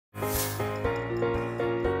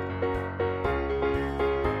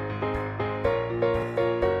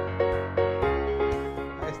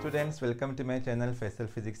students, welcome to my channel Faisal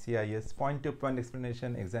Physics CIS point-to-point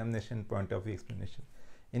explanation, examination, point of view explanation.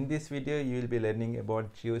 In this video, you will be learning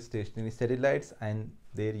about geostationary satellites and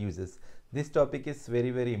their uses. This topic is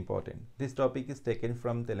very important. This topic is taken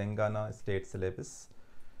from Telangana state syllabus,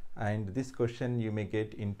 and this question you may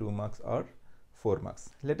get in 2 marks or 4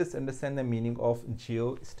 marks. Let us understand the meaning of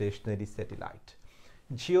geostationary satellite.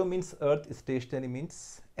 Geo means earth, stationary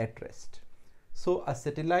means at rest. So a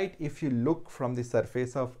satellite, if you look from the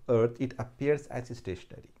surface of earth, it appears as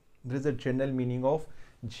stationary. There is a general meaning of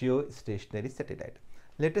geostationary satellite.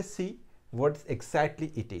 Let us see what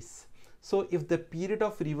exactly it is. So if the period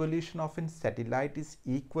of revolution of a satellite is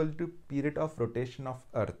equal to period of rotation of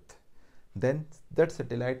earth, then that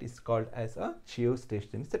satellite is called as a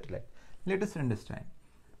geostationary satellite. Let us understand.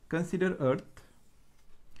 Consider earth.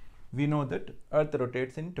 We know that earth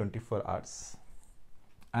rotates in 24 hours,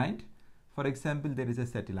 and for example, there is a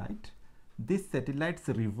satellite. These satellites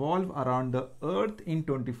revolve around the earth in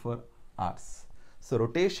 24 hours. So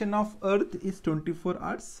rotation of earth is 24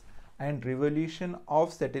 hours and revolution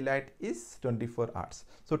of satellite is 24 hours.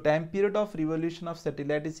 So time period of revolution of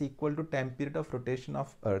satellite is equal to time period of rotation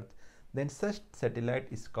of earth. Then such satellite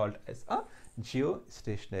is called as a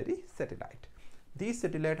geostationary satellite. This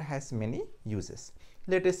satellite has many uses.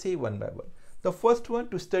 Let us see one by one. The first one,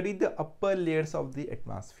 to study the upper layers of the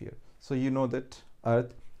atmosphere. So you know that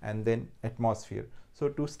earth and then atmosphere. So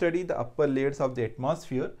to study the upper layers of the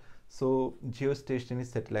atmosphere, so geostationary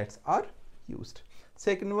satellites are used.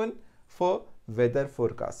 Second one, for weather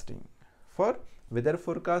forecasting. For weather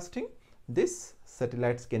forecasting, these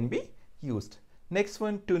satellites can be used. Next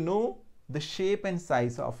one, to know the shape and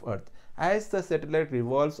size of earth. As the satellite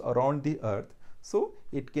revolves around the earth, so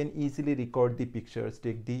it can easily record the pictures,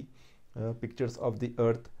 take the pictures of the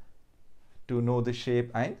earth to know the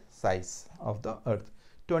shape and size of the earth.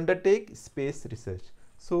 To undertake space research,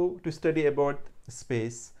 so to study about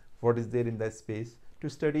space, what is there in the space, to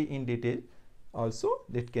study in detail, also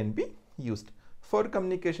that can be used. For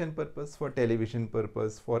communication purpose, for television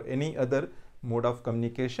purpose, for any other mode of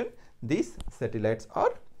communication, these satellites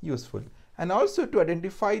are useful. And also to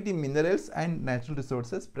identify the minerals and natural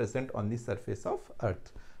resources present on the surface of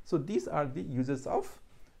earth. So these are the uses of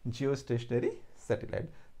geostationary satellite.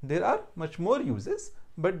 There are much more uses,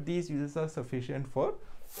 but these uses are sufficient for